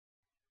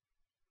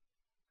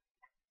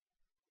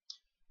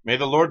May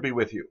the Lord be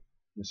with you.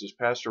 This is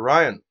Pastor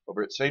Ryan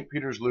over at St.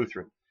 Peter's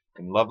Lutheran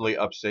in lovely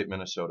upstate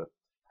Minnesota.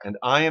 And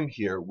I am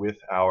here with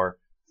our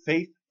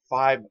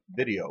Faith5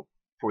 video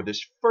for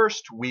this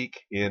first week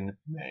in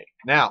May.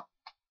 Now,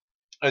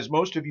 as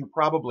most of you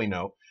probably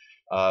know,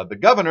 the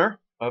governor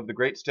of the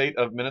great state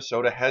of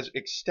Minnesota has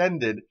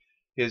extended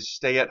his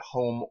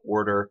stay-at-home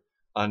order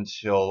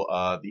until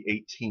the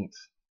 18th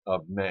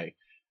of May.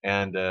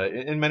 And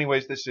in many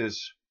ways, this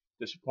is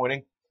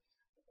disappointing.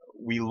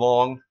 We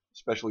long,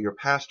 especially your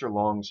pastor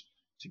longs,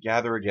 to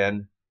gather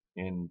again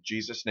in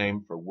Jesus'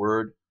 name for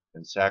word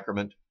and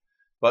sacrament.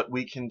 But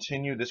we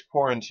continue this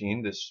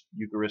quarantine, this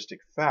Eucharistic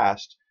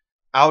fast,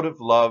 out of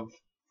love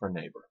for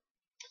neighbor.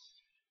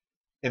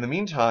 In the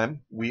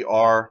meantime, we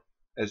are,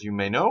 as you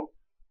may know,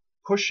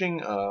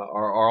 pushing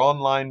our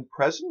online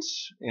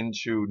presence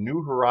into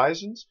new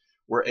horizons.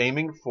 We're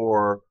aiming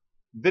for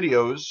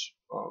videos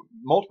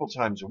multiple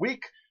times a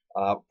week.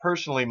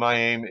 Personally, my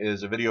aim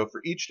is a video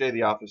for each day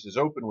the office is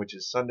open, which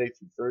is Sunday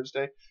through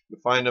Thursday.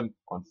 You'll find them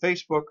on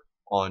Facebook,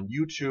 on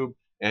YouTube,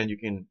 and you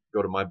can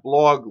go to my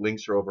blog.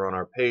 Links are over on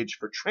our page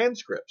for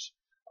transcripts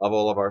of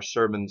all of our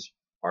sermons,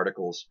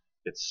 articles,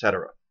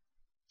 etc.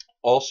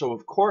 Also,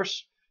 of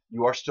course,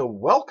 you are still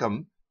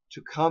welcome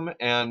to come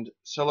and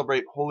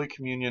celebrate Holy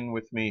Communion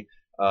with me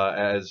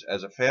as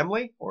a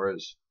family or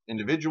as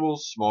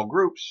individuals, small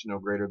groups, no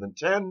greater than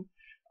 10.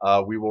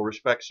 We will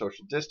respect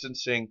social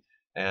distancing.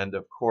 And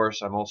of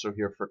course, I'm also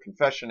here for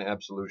confession,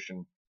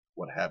 absolution,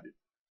 what have you.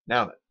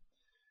 Now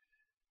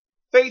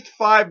then,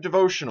 Faith5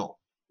 devotional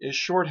is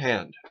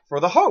shorthand for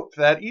the hope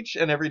that each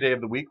and every day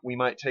of the week we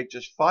might take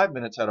just 5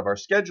 minutes out of our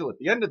schedule at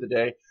the end of the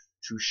day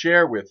to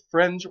share with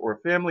friends or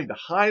family the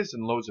highs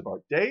and lows of our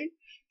day,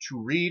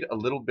 to read a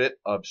little bit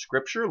of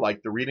scripture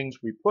like the readings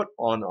we put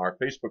on our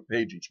Facebook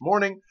page each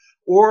morning,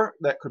 or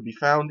that could be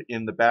found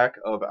in the back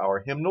of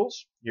our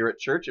hymnals here at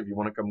church. If you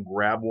want to come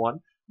grab one,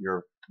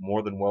 you're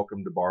more than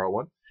welcome to borrow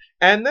one.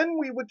 And then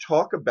we would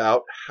talk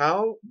about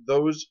how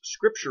those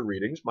scripture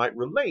readings might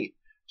relate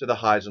to the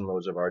highs and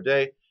lows of our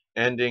day,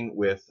 ending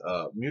with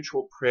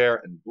mutual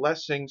prayer and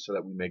blessing so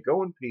that we may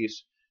go in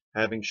peace,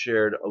 having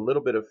shared a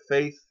little bit of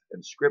faith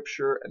and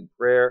scripture and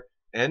prayer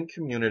and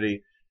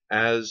community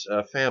as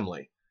a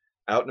family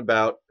out and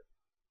about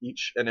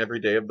each and every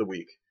day of the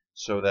week,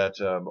 so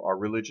that our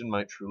religion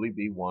might truly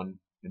be one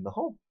in the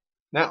home.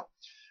 Now,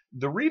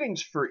 the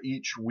readings for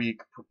each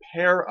week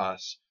prepare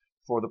us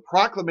for the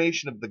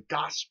proclamation of the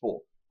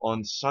gospel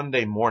on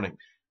Sunday morning.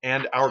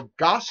 And our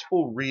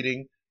gospel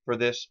reading for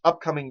this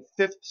upcoming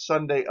 5th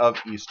Sunday of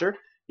Easter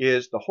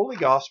is the Holy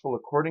Gospel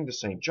according to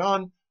St.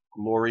 John.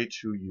 Glory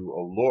to you,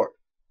 O Lord.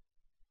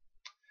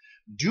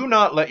 Do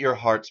not let your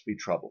hearts be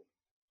troubled.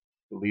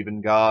 Believe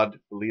in God,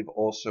 believe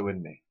also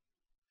in me.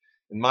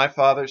 In my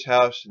Father's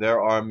house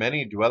there are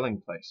many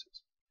dwelling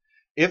places.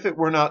 If it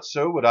were not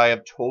so, would I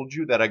have told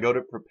you that I go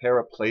to prepare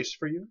a place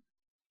for you?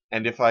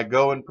 And if I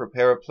go and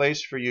prepare a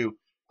place for you,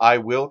 I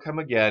will come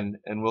again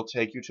and will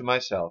take you to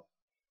myself,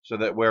 so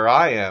that where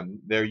I am,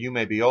 there you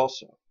may be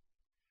also.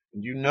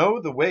 And you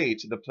know the way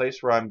to the place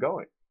where I'm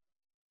going.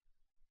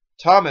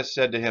 Thomas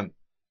said to him,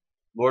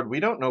 Lord, we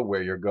don't know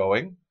where you're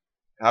going.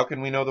 How can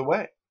we know the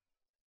way?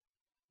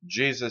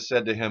 Jesus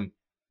said to him,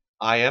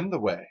 I am the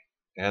way,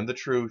 and the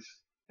truth,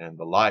 and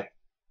the life.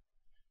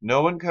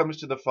 No one comes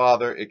to the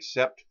Father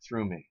except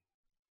through me.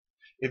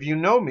 If you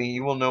know me,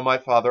 you will know my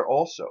Father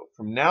also.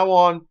 From now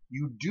on,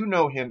 you do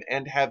know him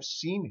and have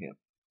seen him.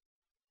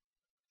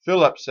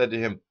 Philip said to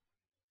him,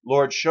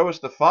 Lord, show us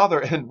the Father,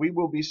 and we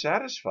will be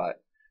satisfied.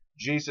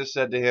 Jesus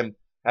said to him,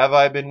 Have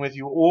I been with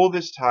you all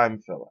this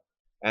time, Philip,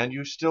 and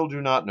you still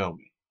do not know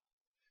me?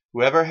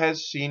 Whoever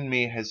has seen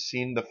me has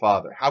seen the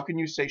Father. How can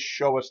you say,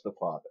 Show us the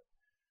Father?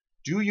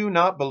 Do you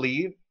not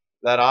believe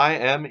that I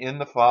am in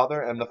the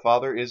Father, and the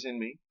Father is in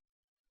me?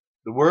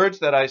 The words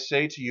that I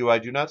say to you I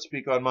do not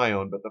speak on my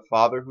own, but the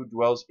Father who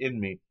dwells in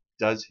me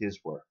does his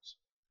works.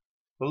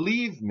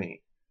 Believe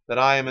me that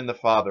I am in the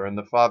Father, and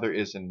the Father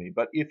is in me.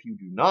 But if you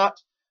do not,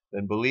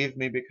 then believe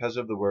me because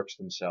of the works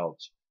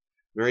themselves.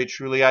 Very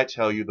truly I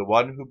tell you, the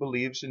one who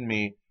believes in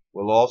me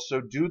will also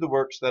do the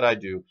works that I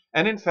do,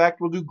 and in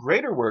fact will do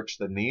greater works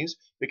than these,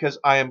 because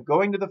I am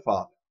going to the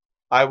Father.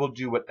 I will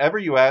do whatever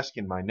you ask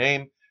in my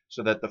name,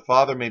 so that the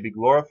Father may be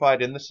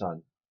glorified in the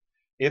Son.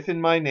 If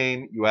in my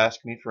name you ask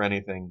me for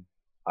anything,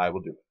 I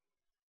will do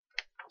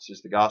it. This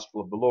is the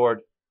gospel of the Lord.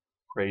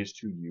 Praise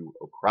to you,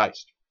 O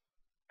Christ.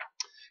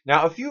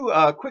 Now, a few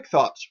quick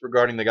thoughts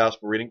regarding the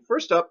gospel reading.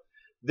 First up,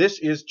 this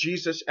is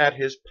Jesus at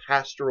his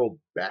pastoral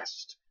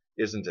best,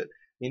 isn't it?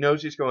 He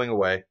knows he's going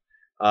away,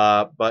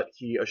 but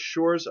he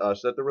assures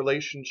us that the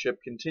relationship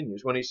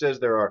continues. When he says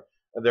there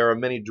are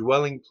many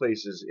dwelling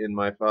places in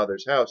my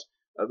Father's house,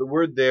 the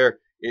word there,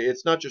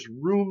 it's not just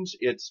rooms,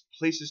 it's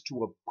places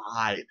to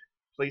abide,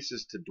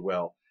 places to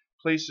dwell,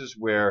 places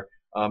where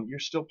you're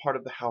still part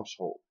of the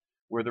household,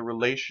 where the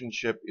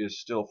relationship is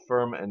still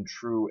firm and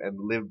true and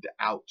lived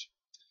out.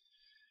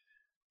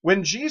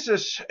 When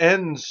Jesus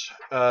ends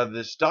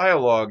this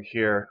dialogue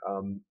here,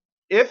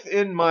 if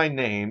in my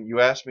name you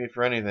ask me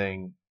for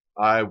anything,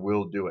 I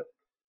will do it.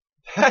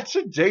 That's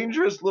a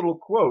dangerous little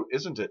quote,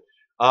 isn't it?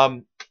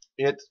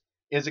 It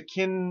is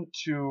akin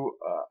to,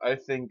 I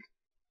think,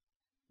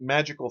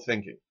 magical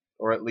thinking,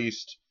 or at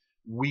least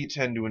we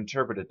tend to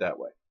interpret it that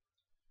way.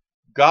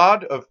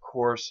 God, of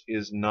course,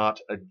 is not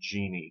a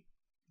genie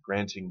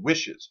granting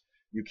wishes.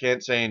 You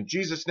can't say, in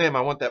Jesus' name,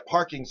 I want that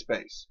parking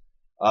space.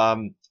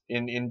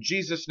 In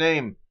Jesus'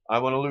 name, I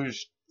want to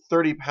lose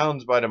 30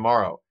 pounds by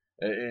tomorrow.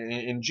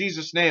 In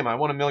Jesus' name, I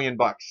want $1 million.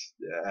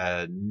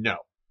 No,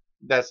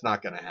 that's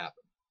not going to happen.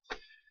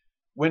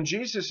 When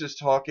Jesus is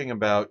talking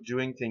about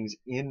doing things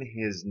in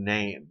his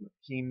name,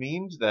 he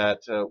means that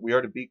we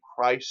are to be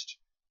Christ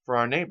for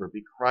our neighbor,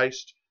 be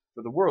Christ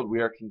for the world. We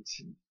are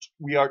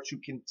to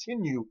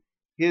continue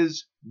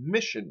his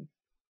mission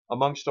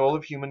amongst all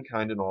of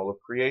humankind and all of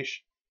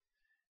creation.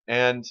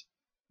 And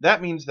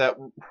that means that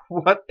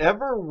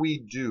whatever we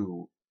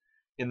do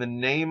in the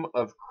name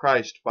of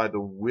Christ, by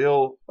the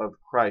will of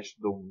Christ,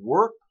 the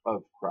work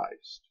of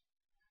Christ,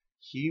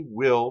 he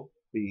will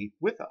be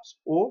with us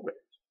always.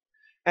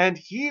 And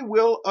he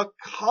will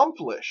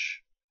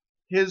accomplish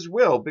his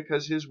will,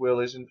 because his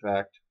will is in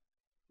fact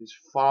his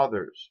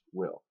Father's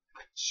will.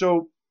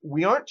 So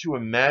we aren't to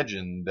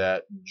imagine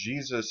that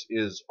Jesus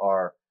is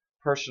our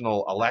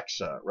personal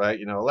Alexa, right?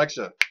 You know,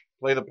 Alexa,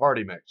 play the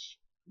party mix.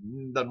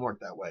 Doesn't work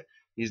that way.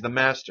 He's the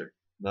master,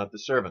 not the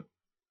servant.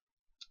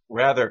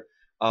 Rather,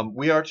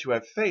 we are to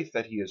have faith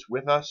that he is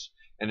with us,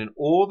 and in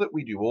all that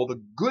we do, all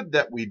the good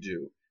that we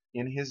do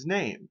in his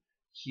name,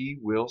 he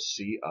will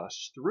see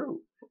us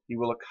through. He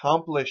will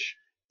accomplish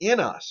in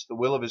us the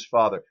will of his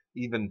Father,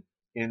 even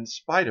in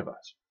spite of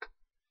us.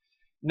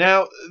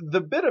 Now,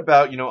 the bit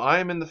about, I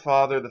am in the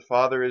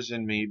Father is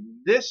in me,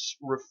 this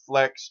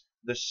reflects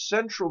the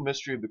central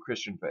mystery of the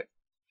Christian faith.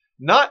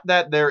 Not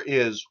that there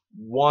is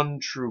one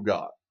true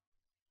God.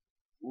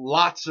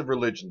 Lots of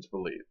religions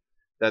believe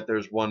that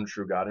there's one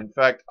true God. In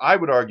fact, I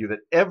would argue that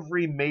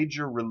every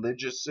major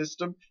religious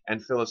system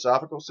and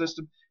philosophical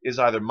system is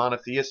either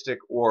monotheistic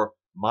or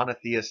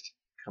monotheist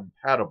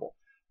compatible.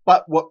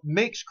 But what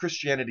makes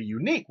Christianity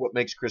unique, what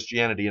makes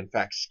Christianity in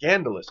fact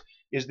scandalous,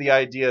 is the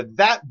idea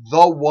that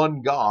the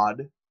one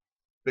God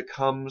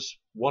becomes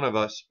one of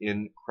us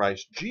in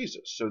Christ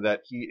Jesus, so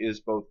that he is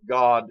both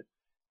God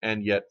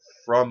and yet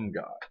from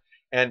God.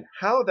 And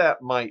how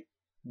that might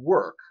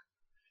work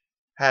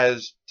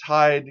has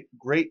tied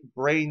great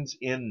brains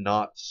in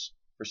knots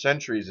for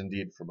centuries,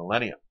 indeed for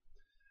millennia.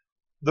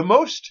 The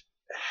most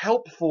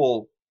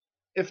helpful,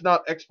 if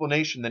not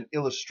explanation, then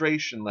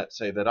illustration, let's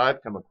say, that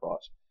I've come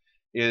across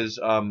is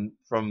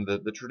from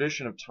the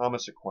tradition of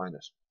Thomas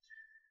Aquinas.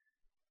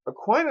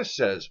 Aquinas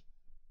says,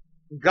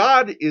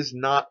 God is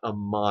not a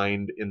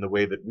mind in the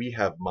way that we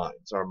have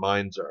minds. Our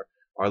minds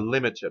are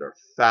limited, are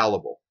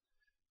fallible.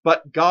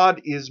 But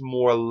God is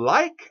more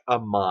like a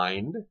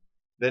mind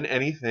than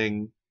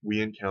anything we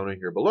encounter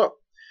here below.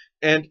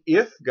 And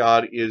if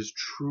God is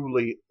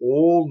truly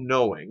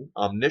all-knowing,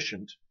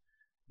 omniscient,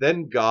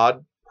 then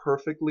God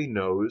perfectly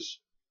knows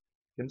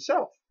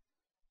himself.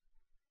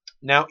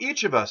 Now,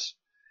 each of us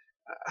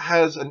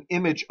has an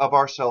image of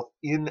ourselves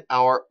in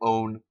our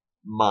own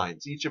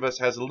minds. Each of us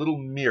has a little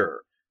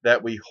mirror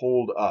that we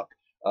hold up,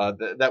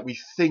 that we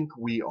think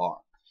we are.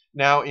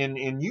 Now,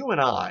 in you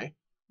and I,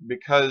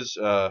 because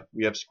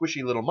we have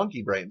squishy little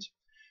monkey brains,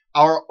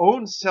 our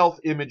own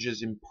self-image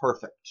is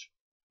imperfect.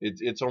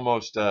 It's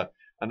almost an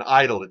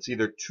idol. It's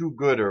either too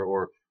good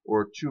or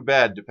too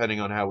bad,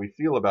 depending on how we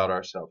feel about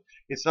ourselves.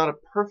 It's not a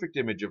perfect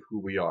image of who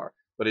we are,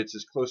 but it's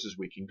as close as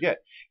we can get.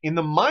 In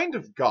the mind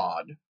of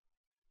God,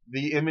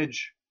 the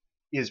image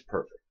is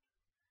perfect.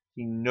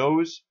 He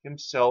knows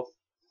himself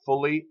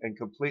fully and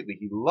completely.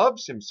 He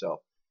loves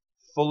himself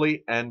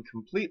fully and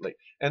completely.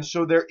 And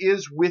so there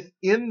is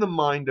within the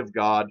mind of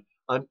God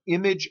an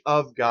image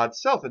of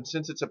God's self. And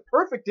since it's a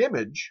perfect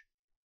image,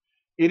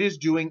 it is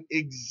doing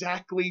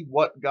exactly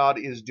what God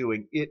is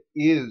doing. It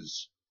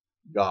is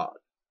God.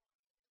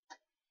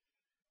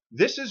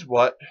 This is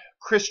what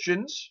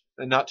Christians,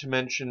 and not to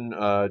mention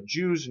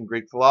Jews and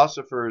Greek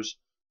philosophers,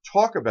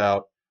 talk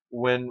about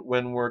when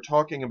we're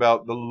talking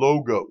about the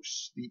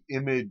logos, the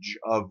image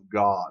of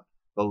God,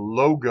 the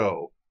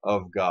logo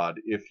of God,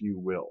 if you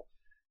will.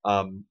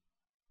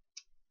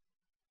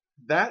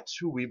 That's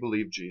who we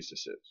believe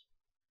Jesus is.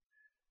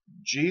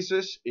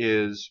 Jesus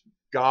is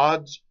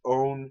God's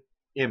own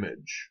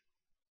image,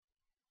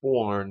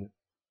 born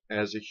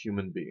as a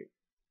human being.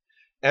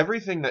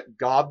 Everything that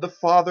God the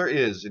Father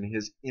is in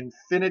his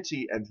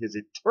infinity and his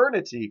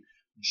eternity,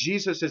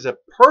 Jesus is a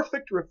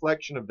perfect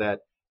reflection of that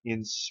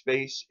in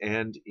space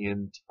and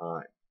in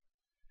time.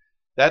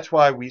 That's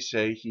why we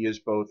say he is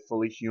both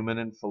fully human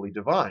and fully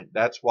divine.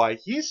 That's why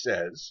he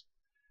says,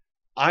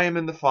 I am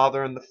in the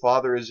Father and the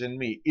Father is in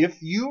me.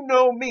 If you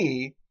know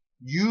me,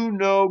 you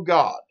know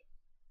God.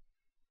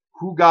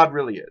 Who God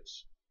really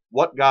is.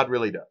 What God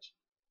really does.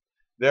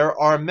 There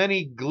are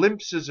many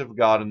glimpses of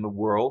God in the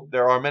world.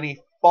 There are many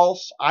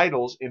false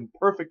idols,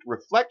 imperfect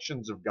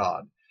reflections of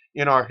God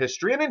in our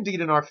history and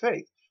indeed in our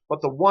faith.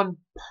 But the one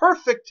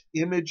perfect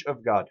image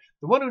of God,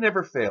 the one who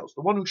never fails,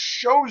 the one who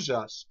shows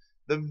us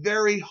the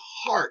very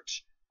heart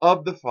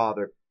of the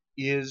Father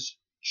is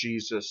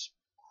Jesus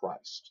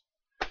Christ.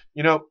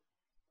 You know,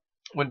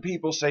 when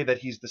people say that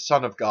he's the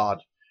Son of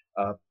God,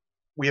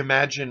 we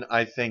imagine,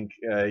 I think,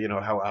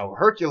 how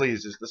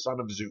Hercules is the son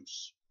of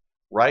Zeus,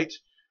 right?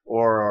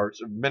 Or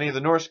many of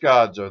the Norse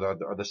gods are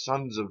the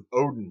sons of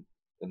Odin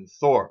and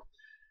Thor.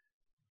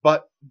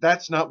 But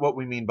that's not what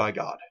we mean by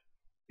God,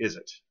 is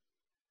it?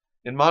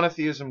 In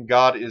monotheism,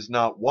 God is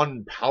not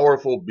one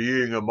powerful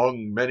being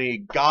among many.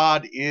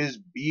 God is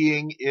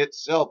being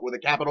itself with a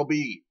capital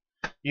B.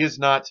 He is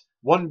not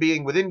one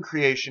being within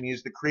creation. He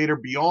is the creator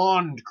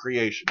beyond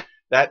creation.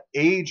 That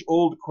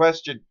age-old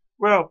question,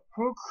 well,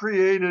 who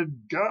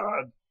created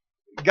God?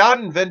 God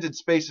invented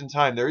space and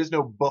time. There is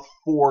no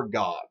before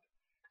God.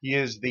 He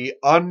is the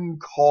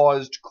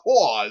uncaused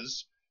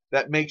cause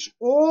that makes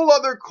all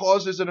other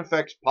causes and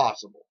effects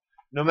possible.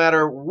 No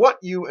matter what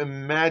you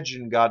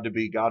imagine God to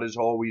be, God is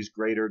always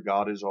greater.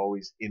 God is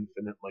always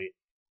infinitely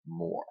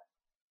more.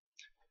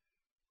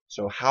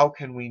 So how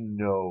can we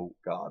know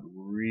God,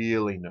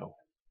 really know him?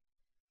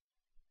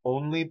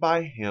 Only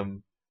by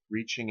him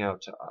reaching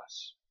out to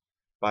us.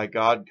 By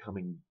God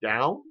coming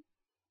down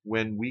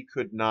when we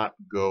could not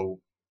go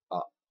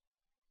up.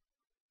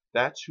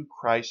 That's who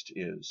Christ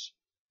is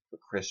for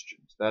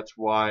Christians. That's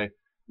why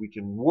we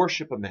can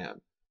worship a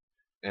man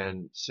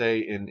and say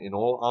in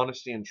all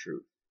honesty and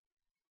truth,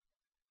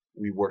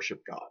 we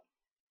worship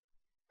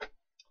God.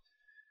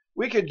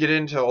 We could get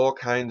into all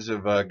kinds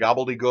of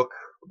gobbledygook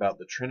about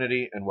the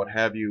Trinity and what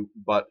have you,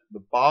 but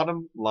the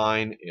bottom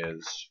line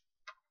is,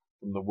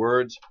 from the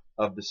words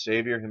of the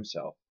Savior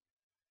himself,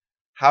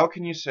 how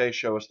can you say,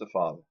 show us the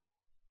Father?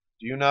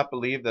 Do you not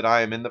believe that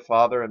I am in the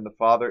Father and the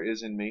Father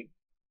is in me?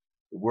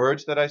 The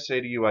words that I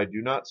say to you I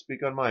do not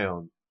speak on my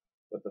own,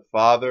 but the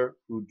Father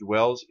who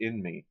dwells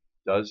in me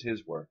does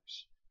his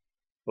works.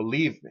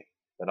 Believe me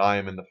that I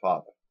am in the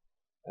Father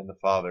and the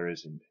Father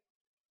is in me.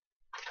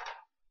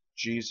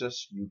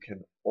 Jesus, you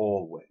can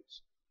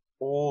always,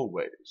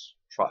 always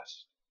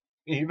trust.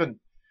 Even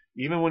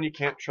when you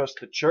can't trust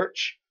the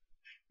church,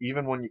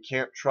 even when you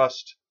can't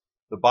trust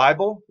the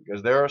Bible,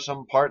 because there are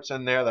some parts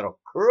in there that'll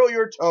curl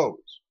your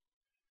toes,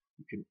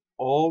 you can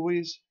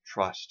always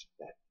trust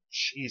that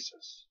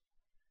Jesus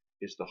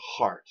is the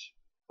heart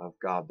of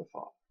God the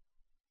Father.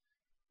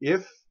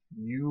 If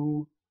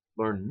you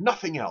learn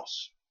nothing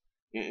else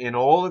in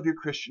all of your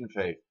Christian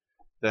faith,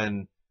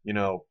 then, in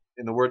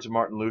the words of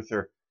Martin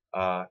Luther,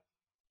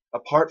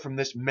 apart from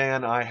this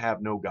man, I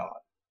have no God.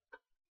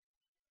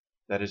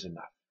 That is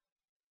enough.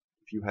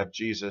 If you have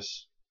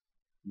Jesus,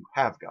 you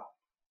have God,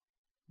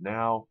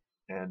 now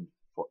and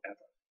forever.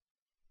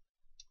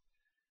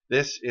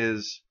 This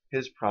is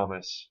his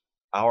promise,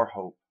 our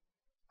hope,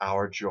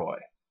 our joy,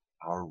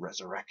 our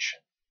resurrection.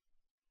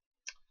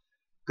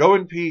 Go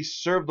in peace,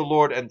 serve the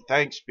Lord, and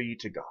thanks be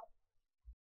to God.